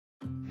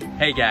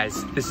Hey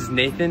guys, this is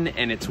Nathan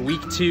and it's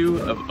week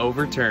 2 of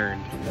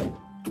Overturned.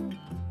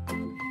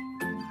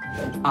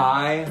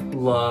 I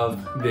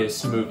love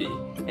this movie,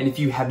 and if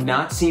you have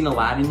not seen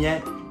Aladdin yet,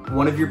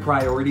 one of your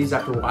priorities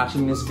after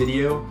watching this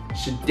video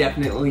should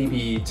definitely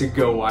be to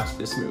go watch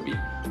this movie.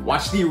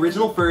 Watch the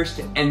original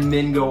first and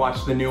then go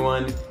watch the new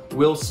one.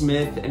 Will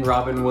Smith and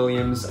Robin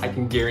Williams, I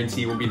can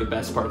guarantee, will be the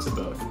best parts of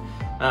both.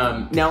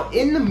 Now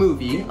in the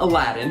movie,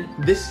 Aladdin,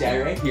 this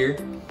guy right here,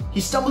 he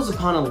stumbles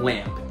upon a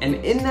lamp, and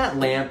in that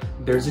lamp,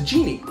 there's a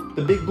genie,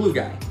 the big blue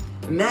guy.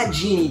 And that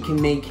genie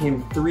can make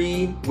him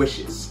 3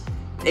 wishes,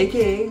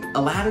 aka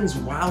Aladdin's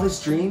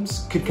wildest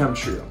dreams could come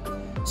true.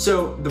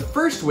 So the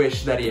first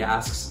wish that he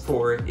asks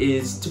for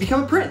is to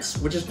become a prince,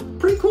 which is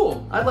pretty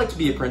cool. I'd like to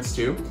be a prince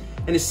too.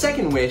 And his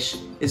second wish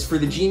is for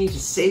the genie to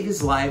save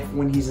his life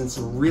when he's in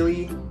some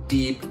really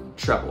deep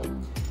trouble.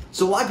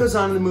 So a lot goes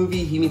on in the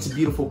movie. He meets a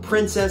beautiful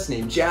princess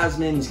named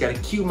Jasmine, he's got a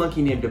cute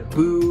monkey named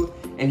Abu,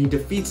 and he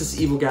defeats this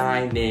evil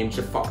guy named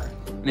Jafar.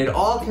 And it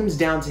all comes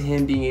down to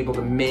him being able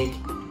to make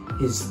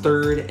his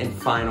third and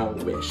final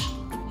wish.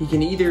 He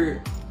can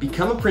either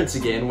become a prince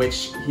again,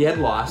 which he had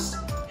lost,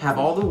 have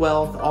all the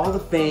wealth, all the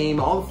fame,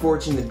 all the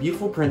fortune, the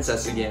beautiful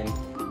princess again,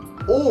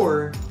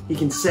 or he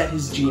can set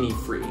his genie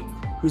free,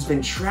 who's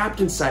been trapped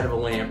inside of a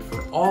lamp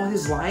for all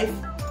his life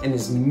and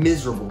is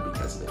miserable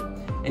because of it.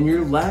 And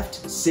you're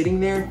left sitting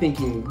there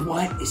thinking,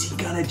 what is he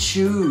gonna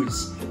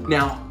choose?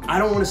 Now, I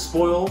don't wanna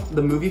spoil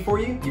the movie for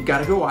you. You've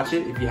gotta go watch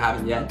it if you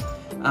haven't yet.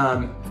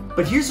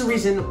 But here's the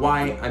reason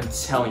why I'm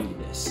telling you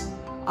this.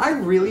 I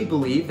really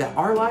believe that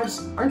our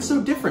lives aren't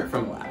so different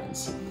from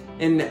Aladdin's.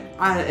 And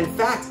in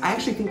fact, I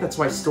actually think that's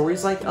why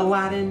stories like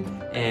Aladdin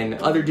and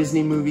other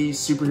Disney movies,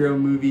 superhero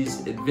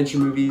movies, adventure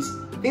movies,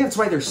 I think that's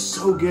why they're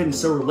so good and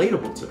so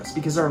relatable to us,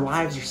 because our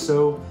lives are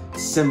so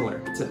similar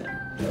to them.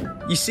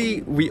 You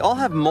see, we all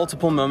have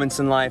multiple moments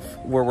in life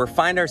where we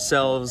find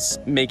ourselves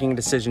making a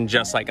decision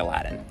just like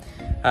Aladdin,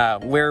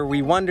 where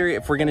we wonder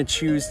if we're gonna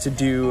choose to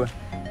do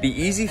the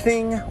easy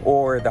thing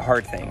or the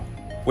hard thing,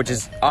 which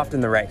is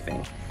often the right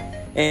thing.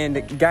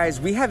 And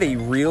guys, we have a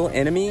real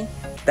enemy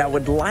that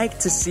would like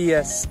to see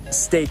us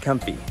stay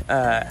comfy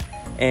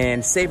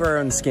and save our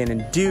own skin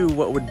and do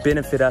what would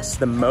benefit us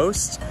the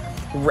most,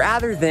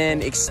 rather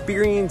than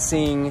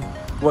experiencing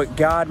what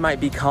God might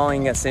be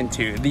calling us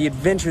into, the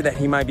adventure that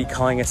he might be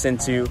calling us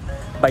into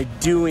by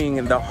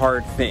doing the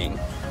hard thing,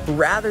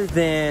 rather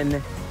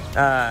than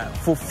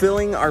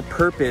fulfilling our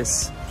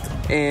purpose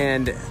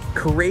and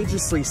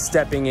courageously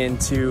stepping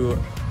into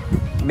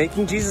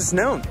making Jesus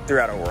known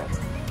throughout our world.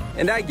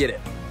 And I get it.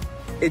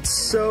 It's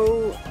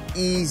so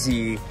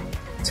easy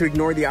to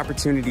ignore the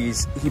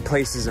opportunities he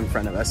places in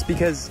front of us,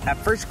 because at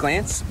first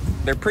glance,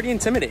 they're pretty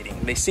intimidating.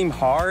 They seem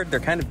hard, they're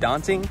kind of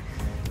daunting,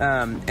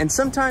 and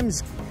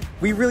sometimes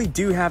we really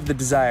do have the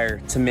desire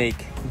to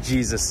make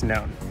Jesus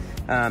known,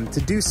 to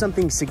do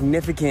something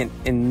significant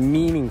and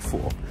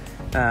meaningful,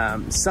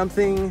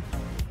 something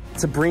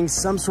to bring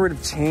some sort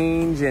of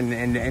change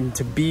and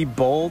to be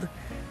bold,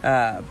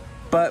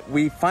 but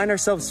we find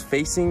ourselves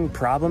facing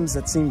problems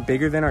that seem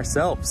bigger than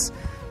ourselves.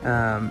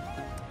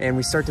 And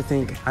we start to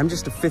think, I'm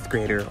just a 5th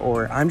grader,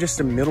 or I'm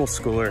just a middle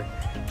schooler.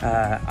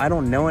 I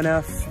don't know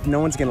enough, no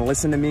one's gonna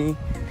listen to me.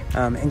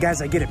 And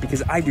guys, I get it,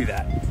 because I do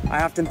that.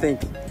 I often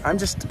think, I'm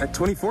just a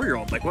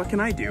 24-year-old, like what can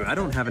I do? I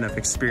don't have enough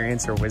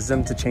experience or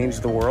wisdom to change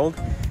the world.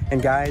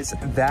 And guys,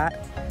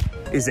 that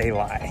is a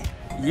lie.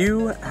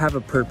 You have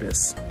a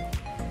purpose.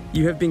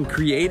 You have been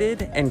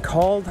created and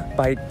called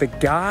by the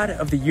God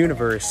of the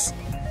universe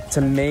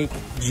to make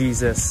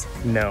Jesus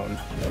known.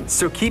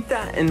 So keep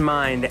that in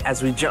mind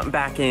as we jump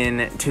back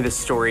in to the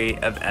story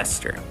of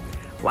Esther.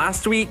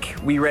 Last week,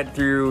 we read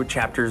through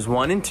chapters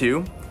 1 and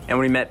 2, and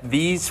we met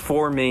these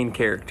 4 main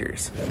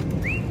characters.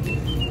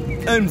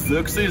 I'm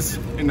Xerxes,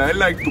 and I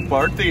like to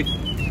party.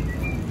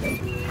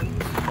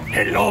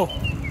 Hello,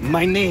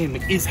 my name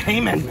is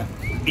Haman.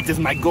 It is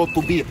my goal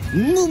to be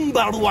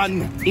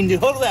 #1 in the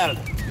whole world.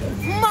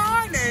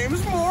 My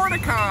name's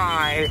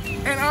Mordecai,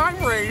 and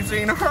I'm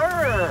raising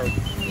her.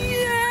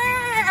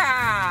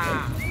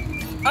 Yeah!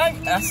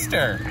 I'm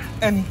Esther,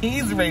 and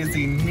he's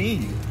raising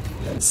me.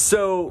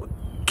 So,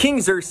 King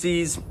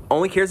Xerxes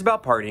only cares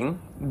about partying.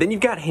 Then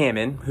you've got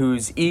Haman,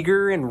 who's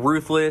eager and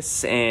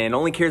ruthless and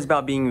only cares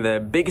about being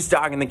the biggest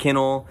dog in the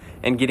kennel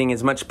and getting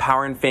as much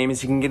power and fame as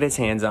he can get his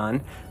hands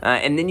on.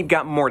 And then you've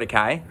got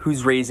Mordecai,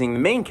 who's raising the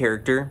main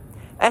character,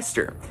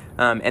 Esther.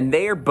 And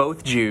they are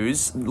both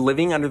Jews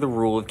living under the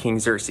rule of King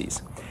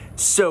Xerxes.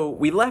 So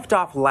we left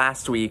off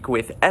last week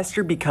with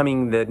Esther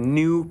becoming the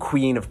new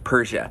queen of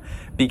Persia,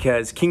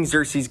 because King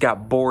Xerxes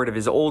got bored of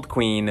his old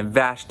queen,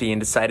 Vashti, and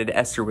decided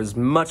Esther was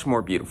much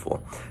more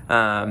beautiful.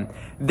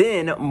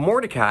 Then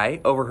Mordecai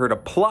overheard a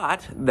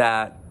plot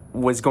that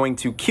was going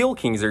to kill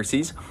King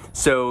Xerxes,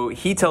 so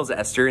he tells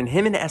Esther, and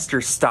him and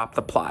Esther stop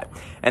the plot.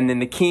 And then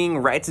the king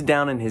writes it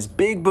down in his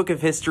big book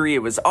of history.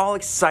 It was all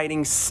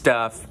exciting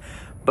stuff.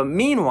 But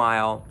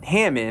meanwhile,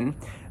 Haman,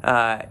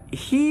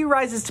 he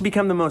rises to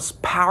become the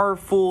most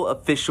powerful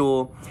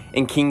official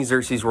in King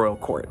Xerxes' royal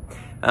court.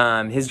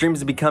 His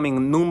dreams of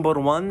becoming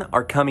 #1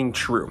 are coming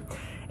true.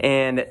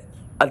 And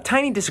a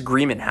tiny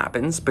disagreement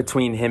happens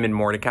between him and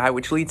Mordecai,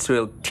 which leads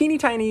to a teeny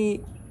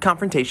tiny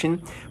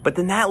confrontation, but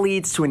then that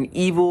leads to an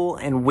evil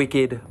and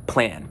wicked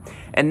plan.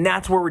 And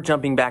that's where we're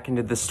jumping back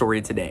into the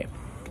story today.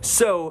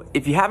 So,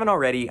 if you haven't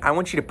already, I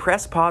want you to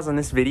press pause on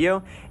this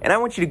video, and I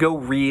want you to go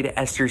read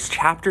Esther's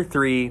chapter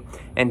 3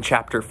 and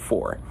chapter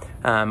 4.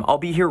 I'll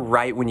be here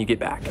right when you get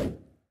back.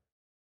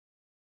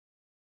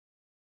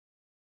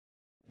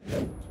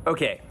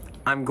 Okay,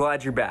 I'm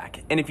glad you're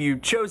back. And if you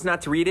chose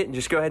not to read it and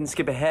just go ahead and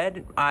skip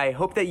ahead, I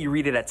hope that you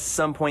read it at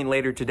some point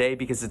later today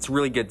because it's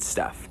really good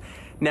stuff.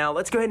 Now,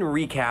 let's go ahead and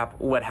recap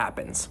what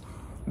happens.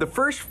 The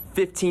first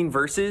 15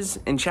 verses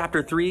in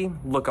chapter 3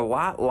 look a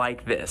lot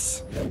like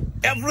this.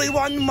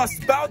 Everyone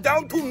must bow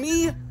down to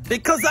me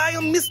because I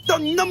am Mr.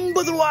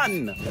 Number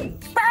One.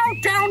 Bow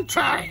down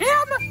to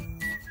him?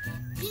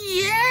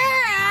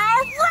 Yeah,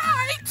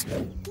 right!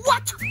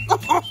 What?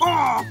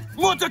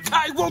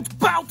 Mordecai won't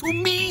bow to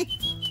me?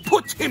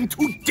 Put him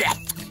to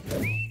death.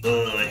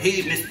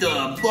 Hey,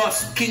 Mr.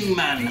 Boss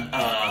Kingman,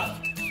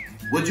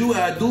 would you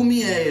do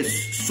me a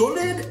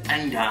solid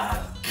and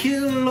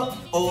kill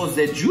all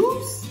the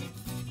Jews?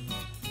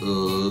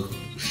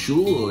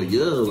 Sure,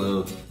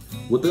 yeah,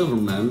 whatever,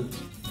 man.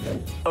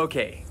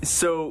 Okay,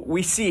 so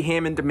we see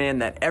Haman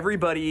demand that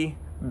everybody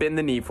bend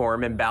the knee for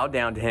him and bow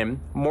down to him.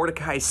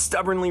 Mordecai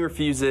stubbornly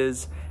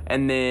refuses,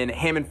 and then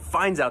Haman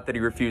finds out that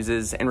he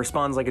refuses and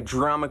responds like a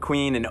drama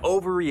queen and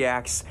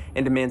overreacts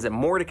and demands that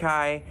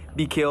Mordecai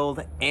be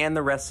killed and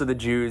the rest of the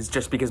Jews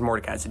just because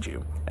Mordecai's a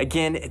Jew.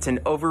 Again, it's an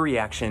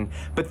overreaction,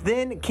 but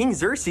then King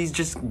Xerxes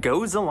just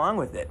goes along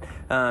with it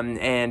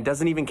and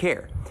doesn't even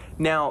care.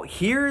 Now,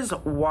 here's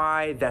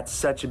why that's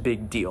such a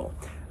big deal.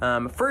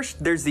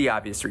 First, there's the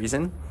obvious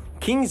reason.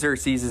 King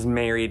Xerxes is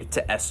married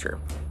to Esther,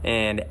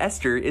 and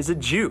Esther is a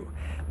Jew.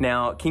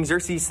 Now, King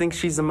Xerxes thinks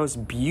she's the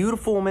most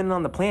beautiful woman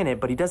on the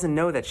planet, but he doesn't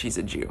know that she's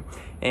a Jew.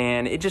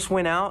 And it just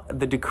went out,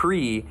 the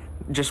decree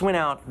just went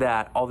out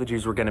that all the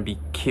Jews were going to be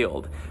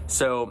killed.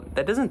 So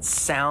that doesn't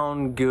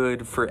sound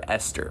good for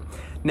Esther.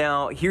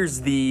 Now,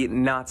 here's the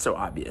not so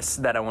obvious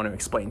that I want to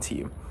explain to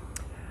you.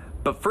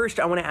 But first,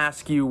 I want to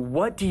ask you,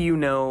 what do you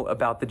know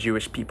about the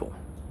Jewish people?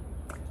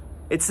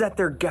 It's that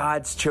they're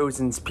God's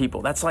chosen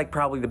people. That's like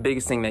probably the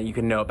biggest thing that you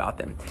can know about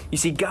them. You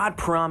see, God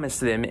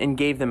promised them and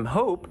gave them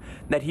hope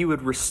that he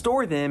would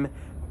restore them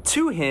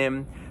to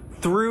him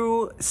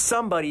through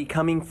somebody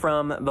coming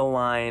from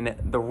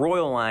the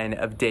royal line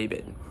of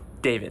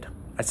David.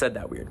 I said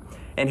that weird.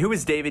 And who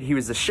was David? He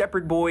was a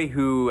shepherd boy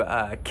who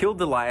killed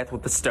Goliath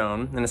with a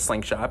stone and a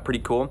slingshot.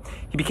 Pretty cool.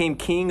 He became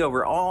king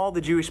over all the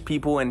Jewish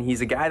people, and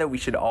he's a guy that we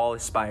should all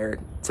aspire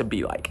to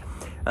be like.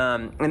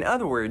 In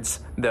other words,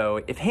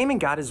 though, if Haman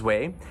got his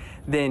way,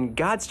 then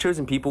God's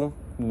chosen people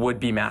would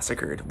be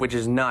massacred, which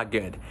is not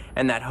good.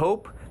 And that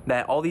hope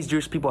that all these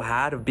Jewish people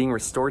had of being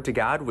restored to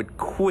God would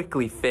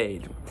quickly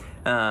fade.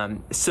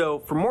 So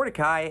for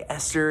Mordecai,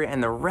 Esther,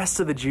 and the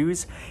rest of the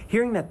Jews,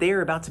 hearing that they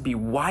are about to be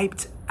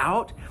wiped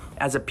out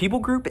as a people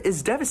group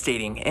is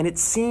devastating, and it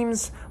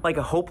seems like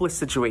a hopeless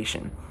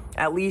situation,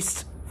 at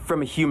least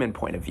from a human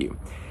point of view.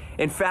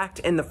 In fact,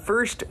 in the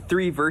first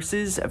 3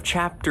 verses of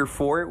chapter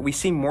 4, we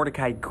see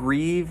Mordecai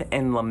grieve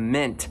and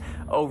lament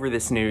over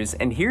this news,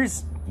 and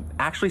here's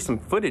actually some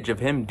footage of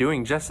him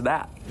doing just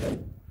that.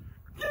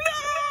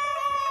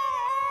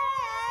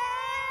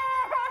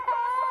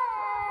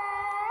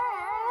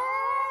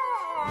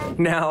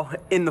 Now,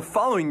 in the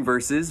following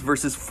verses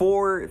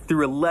 4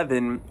 through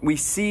 11, we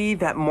see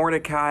that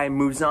Mordecai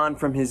moves on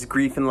from his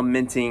grief and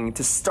lamenting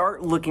to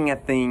start looking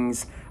at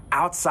things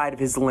outside of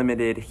his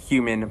limited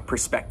human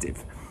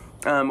perspective.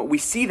 We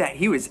see that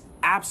he was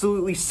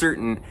absolutely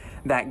certain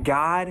that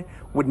God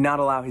would not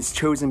allow his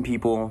chosen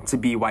people to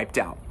be wiped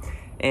out.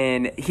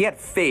 And he had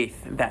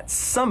faith that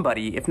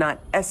somebody, if not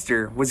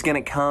Esther, was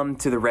going to come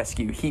to the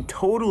rescue. He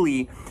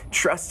totally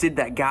trusted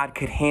that God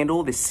could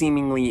handle this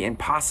seemingly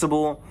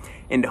impossible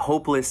and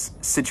hopeless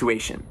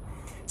situation.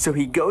 So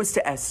he goes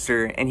to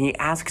Esther and he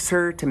asks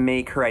her to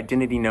make her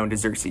identity known to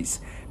Xerxes,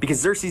 because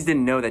Xerxes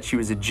didn't know that she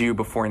was a Jew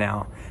before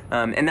now.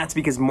 And that's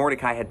because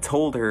Mordecai had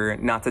told her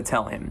not to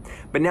tell him.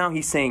 But now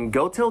he's saying,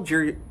 go tell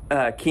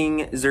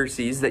King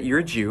Xerxes that you're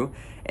a Jew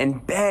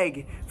and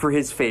beg for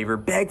his favor,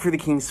 beg for the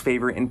king's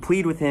favor, and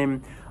plead with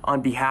him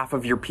on behalf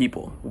of your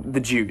people, the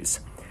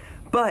Jews.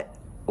 But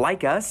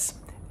like us,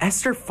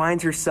 Esther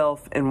finds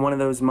herself in one of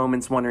those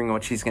moments wondering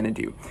what she's going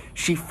to do.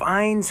 She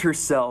finds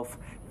herself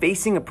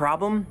facing a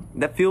problem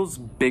that feels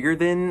bigger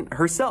than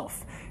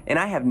herself. And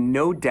I have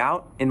no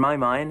doubt in my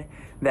mind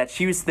that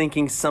she was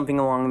thinking something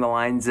along the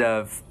lines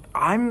of,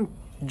 I'm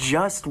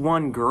just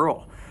one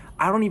girl.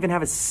 I don't even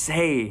have a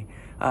say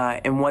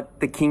in what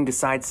the king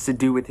decides to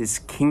do with his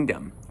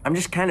kingdom. I'm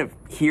just kind of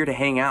here to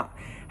hang out.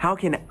 How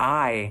can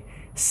I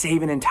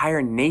save an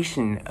entire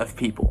nation of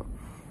people?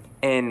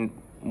 And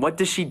what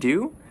does she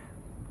do?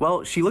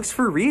 Well, she looks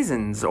for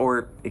reasons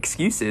or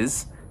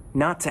excuses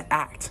not to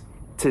act,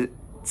 to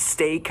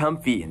stay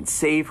comfy and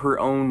save her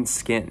own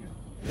skin.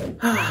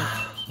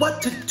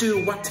 What to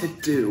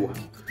do?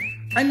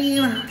 I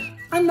mean,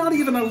 I'm not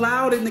even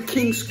allowed in the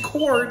king's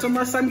court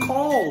unless I'm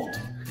called.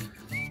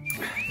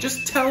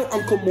 Just tell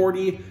Uncle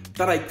Morty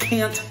that I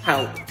can't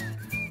help.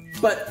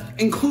 But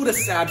include a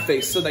sad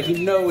face so that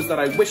he knows that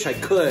I wish I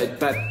could,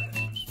 but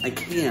I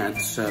can't,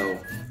 so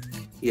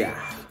yeah.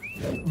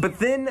 But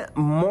then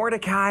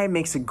Mordecai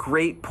makes a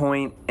great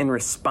point in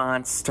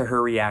response to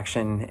her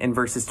reaction in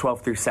verses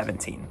 12 through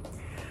 17.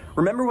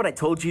 Remember what I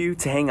told you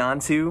to hang on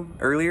to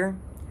earlier?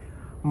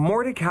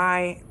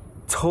 Mordecai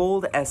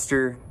told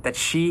Esther that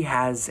she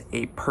has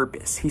a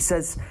purpose. He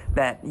says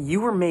that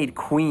you were made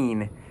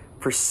queen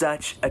for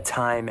such a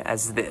time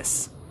as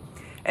this.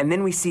 And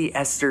then we see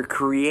Esther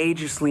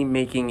courageously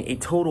making a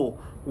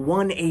total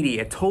 180,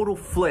 a total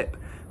flip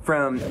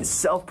from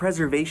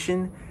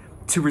self-preservation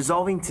to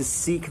resolving to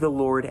seek the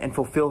Lord and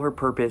fulfill her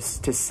purpose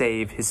to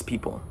save his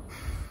people.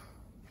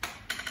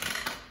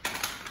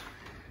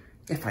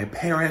 If I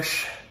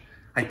perish,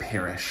 I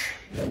perish.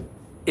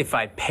 If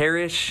I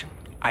perish,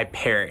 I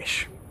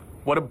perish.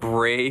 What a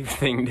brave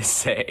thing to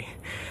say.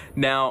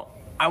 Now,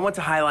 I want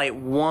to highlight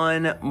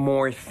one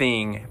more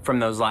thing from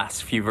those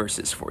last few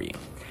verses for you.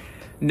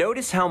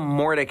 Notice how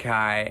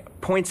Mordecai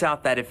points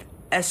out that if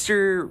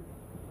Esther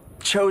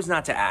chose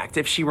not to act,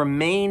 if she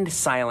remained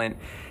silent,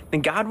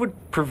 then God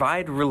would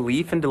provide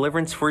relief and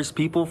deliverance for his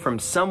people from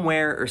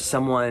somewhere or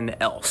someone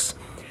else.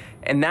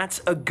 And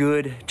that's a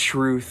good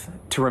truth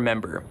to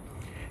remember.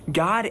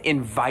 God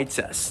invites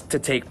us to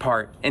take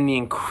part in the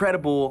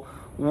incredible,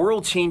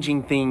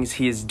 world-changing things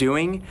he is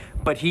doing,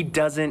 but he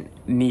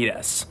doesn't need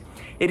us.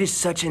 It is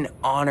such an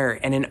honor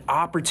and an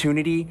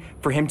opportunity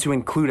for him to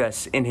include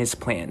us in his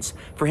plans,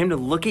 for him to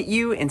look at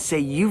you and say,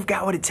 you've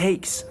got what it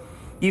takes.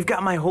 You've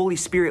got my Holy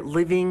Spirit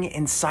living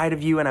inside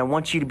of you, and I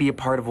want you to be a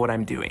part of what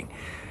I'm doing.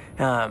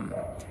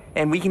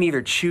 And we can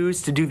either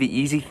choose to do the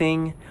easy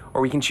thing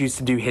or we can choose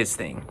to do his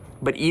thing.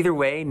 But either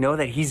way, know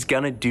that he's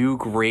gonna do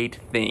great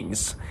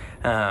things.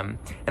 And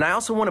I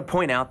also want to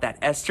point out that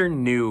Esther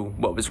knew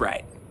what was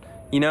right.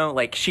 You know,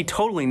 like she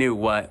totally knew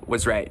what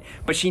was right,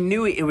 but she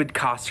knew it would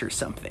cost her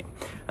something.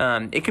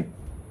 It could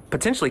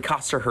potentially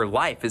cost her her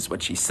life is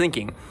what she's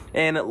thinking.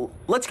 And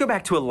let's go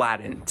back to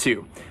Aladdin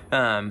too.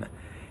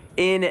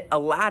 In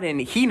Aladdin,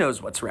 he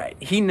knows what's right.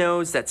 He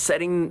knows that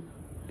setting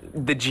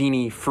the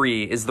genie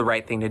free is the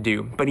right thing to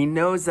do, but he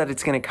knows that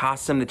it's going to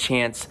cost him the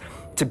chance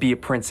to be a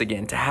prince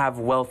again, to have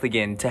wealth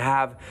again, to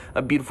have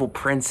a beautiful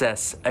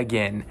princess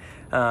again.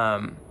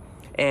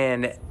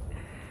 And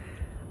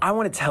I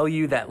want to tell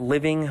you that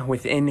living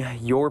within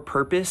your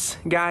purpose,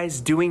 guys,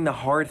 doing the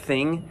hard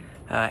thing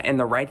and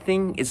the right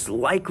thing is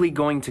likely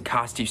going to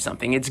cost you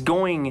something. It's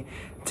going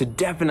to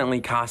definitely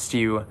cost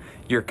you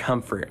your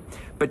comfort.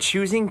 But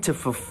choosing to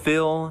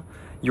fulfill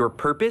your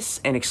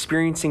purpose and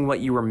experiencing what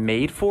you were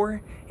made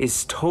for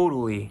is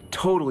totally,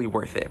 totally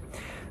worth it.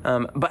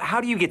 But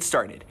how do you get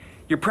started?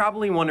 You're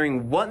probably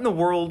wondering, what in the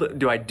world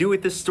do I do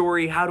with this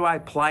story? How do I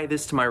apply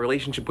this to my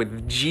relationship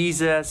with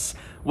Jesus?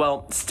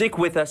 Well, stick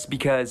with us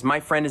because my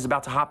friend is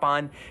about to hop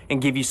on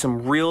and give you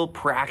some real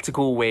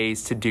practical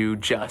ways to do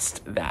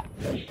just that.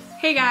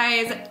 Hey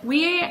guys,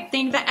 we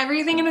think that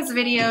everything in this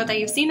video that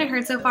you've seen and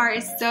heard so far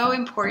is so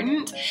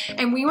important,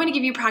 and we want to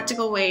give you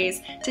practical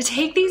ways to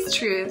take these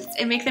truths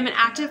and make them an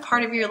active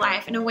part of your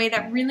life in a way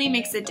that really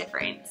makes a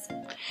difference.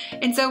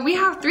 And so we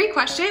have 3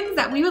 questions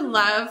that we would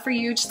love for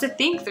you just to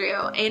think through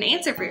and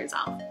answer for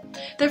yourself.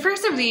 The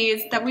first of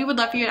these that we would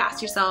love for you to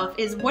ask yourself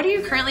is, what are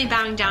you currently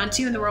bowing down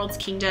to in the world's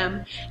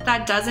kingdom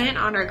that doesn't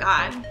honor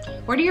God?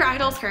 What are your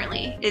idols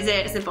currently? Is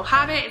it a simple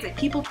habit? Is it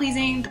people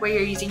pleasing? The way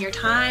you're using your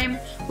time?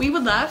 We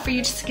would love for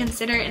you just to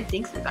consider and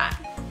think through that.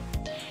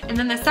 And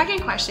then the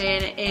second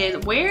question is,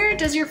 where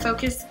does your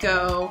focus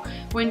go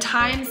when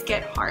times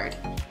get hard?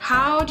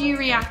 How do you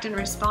react and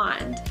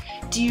respond?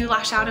 Do you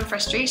lash out in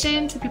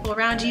frustration to people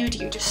around you? Do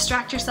you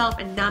distract yourself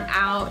and numb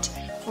out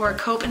or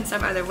cope in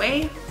some other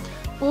way?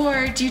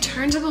 Or do you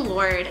turn to the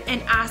Lord and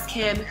ask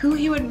him who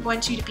he would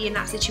want you to be in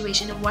that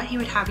situation and what he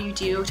would have you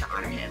do to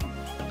honor him?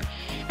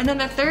 And then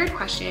the third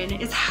question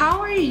is, how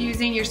are you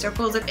using your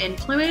circles of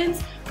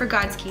influence for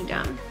God's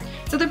kingdom?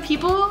 So the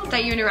people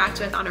that you interact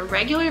with on a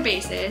regular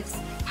basis,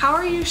 how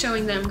are you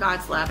showing them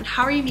God's love and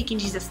how are you making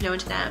Jesus known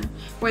to them,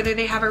 whether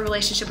they have a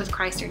relationship with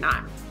Christ or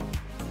not?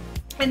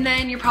 And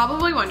then you're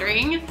probably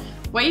wondering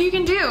what you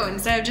can do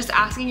instead of just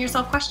asking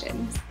yourself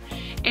questions.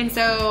 And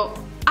so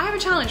I have a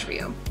challenge for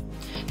you.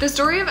 The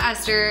story of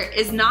Esther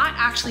is not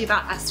actually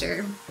about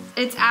Esther.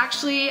 It's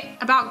actually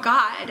about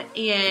God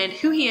and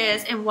who he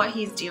is and what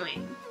he's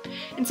doing.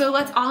 And so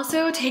let's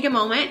also take a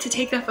moment to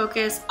take the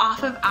focus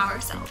off of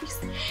ourselves.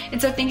 And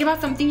so think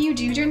about something you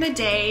do during the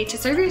day to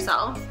serve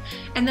yourself.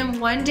 And then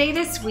one day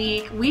this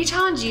week, we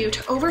challenge you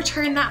to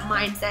overturn that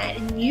mindset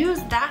and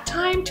use that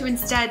time to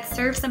instead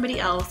serve somebody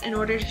else in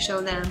order to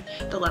show them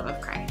the love of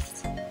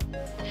Christ.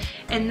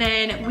 And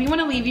then we want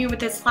to leave you with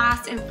this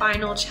last and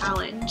final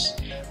challenge.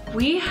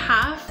 We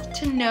have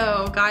to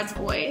know God's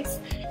voice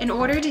in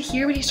order to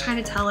hear what he's trying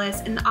to tell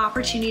us and the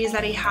opportunities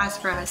that he has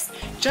for us,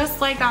 just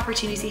like the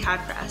opportunities he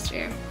had for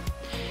Esther.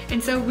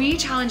 And so we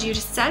challenge you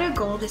to set a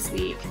goal this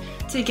week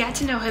to get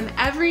to know Him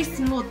every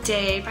single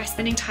day by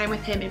spending time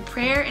with Him in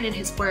prayer and in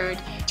His Word,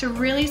 to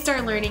really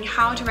start learning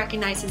how to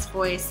recognize His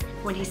voice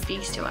when He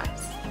speaks to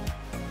us.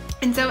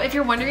 And so if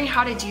you're wondering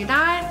how to do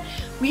that,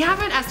 we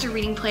have an Esther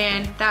reading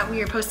plan that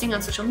we are posting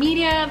on social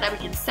media that we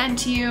can send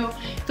to you.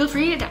 Feel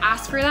free to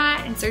ask for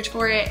that and search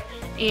for it.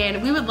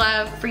 And we would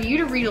love for you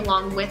to read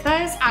along with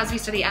us as we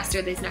study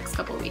Esther these next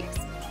couple of weeks.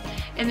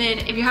 And then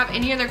if you have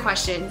any other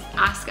questions,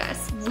 ask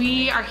us.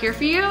 We are here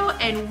for you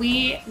and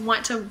we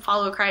want to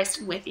follow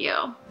Christ with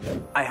you.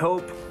 I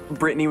hope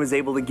Brittany was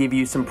able to give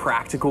you some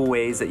practical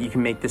ways that you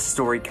can make this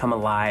story come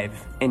alive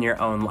in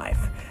your own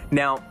life.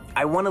 Now,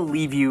 I want to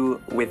leave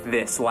you with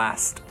this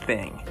last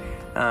thing.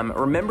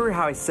 Remember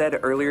how I said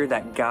earlier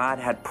that God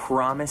had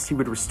promised He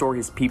would restore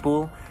His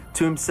people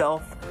to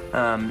Himself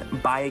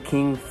by a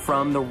king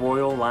from the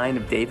royal line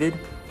of David?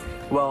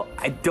 Well,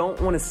 I don't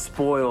want to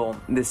spoil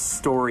this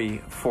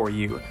story for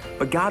you,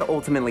 but God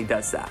ultimately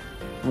does that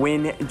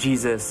when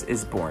Jesus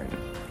is born.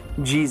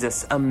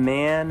 Jesus, a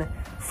man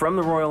from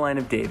the royal line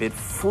of David,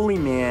 fully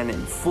man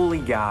and fully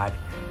God,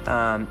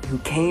 who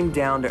came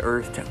down to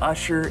earth to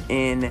usher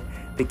in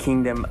the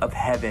kingdom of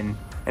heaven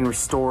and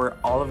restore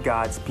all of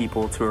God's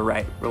people to a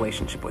right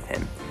relationship with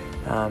Him.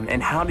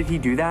 And how did He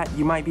do that,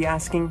 you might be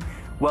asking?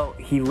 Well,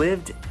 He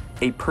lived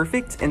a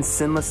perfect and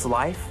sinless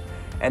life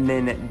and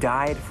then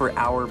died for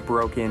our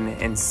broken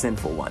and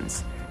sinful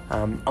ones,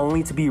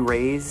 only to be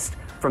raised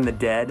from the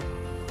dead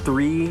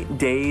 3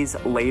 days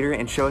later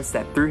and show us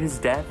that through His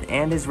death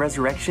and His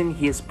resurrection,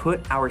 He has put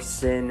our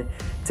sin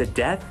to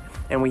death,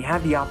 and we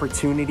have the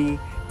opportunity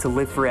to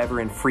live forever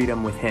in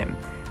freedom with Him.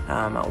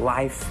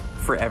 Life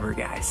forever,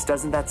 guys.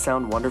 Doesn't that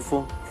sound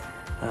wonderful?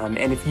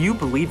 And if you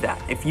believe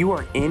that, if you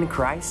are in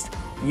Christ,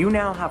 you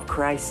now have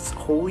Christ's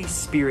Holy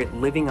Spirit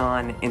living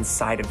on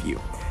inside of you.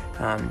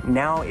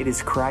 Now it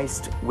is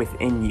Christ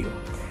within you.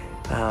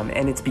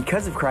 And it's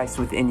because of Christ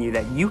within you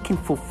that you can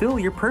fulfill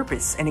your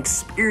purpose and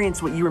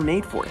experience what you were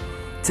made for.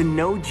 To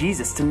know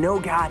Jesus, to know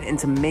God, and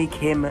to make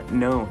Him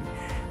known.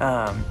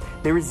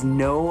 There is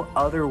no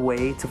other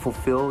way to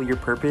fulfill your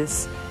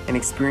purpose and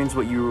experience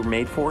what you were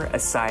made for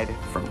aside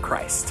from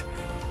Christ.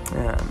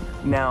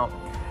 Now,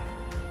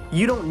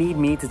 you don't need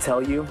me to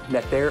tell you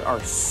that there are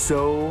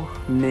so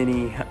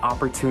many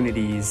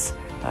opportunities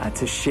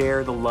to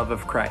share the love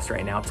of Christ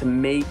right now, to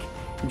make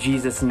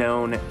Jesus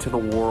known to the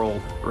world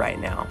right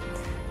now,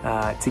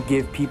 to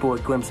give people a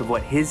glimpse of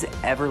what His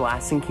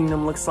everlasting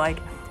kingdom looks like,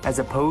 as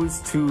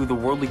opposed to the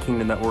worldly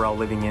kingdom that we're all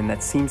living in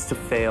that seems to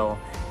fail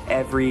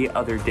every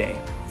other day.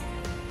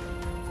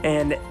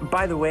 And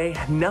by the way,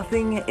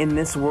 nothing in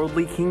this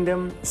worldly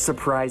kingdom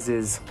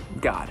surprises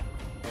God.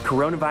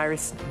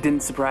 Coronavirus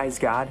didn't surprise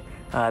God.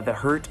 The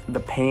hurt, the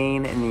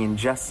pain, and the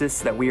injustice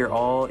that we are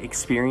all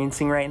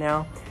experiencing right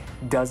now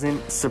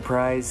doesn't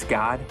surprise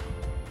God.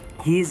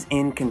 He's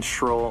in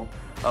control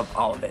of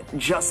all of it,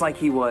 just like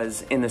He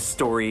was in the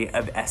story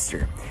of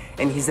Esther.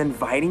 And He's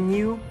inviting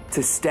you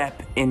to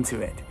step into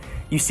it.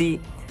 You see,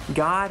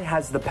 God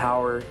has the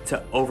power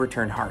to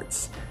overturn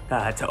hearts,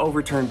 to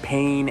overturn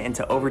pain, and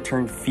to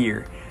overturn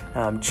fear.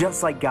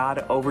 Just like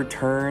God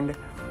overturned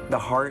the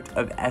heart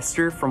of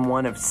Esther from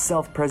one of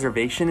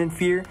self-preservation and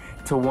fear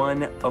to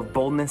one of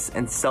boldness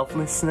and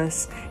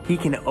selflessness, He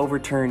can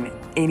overturn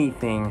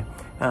anything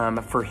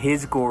for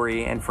His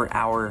glory and for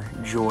our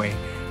joy.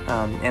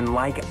 And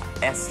like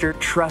Esther,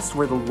 trust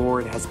where the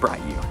Lord has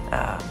brought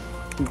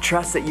you.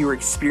 Trust that you are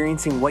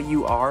experiencing what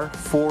you are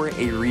for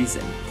a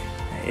reason.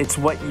 It's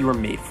what you were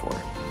made for.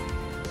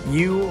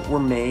 You were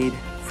made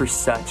for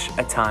such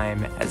a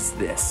time as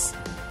this.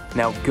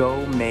 Now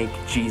go make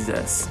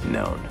Jesus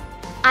known.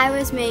 I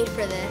was made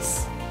for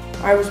this.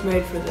 I was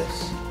made for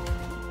this.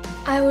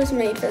 I was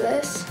made for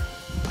this.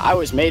 I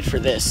was made for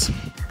this.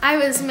 I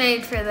was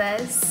made for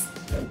this.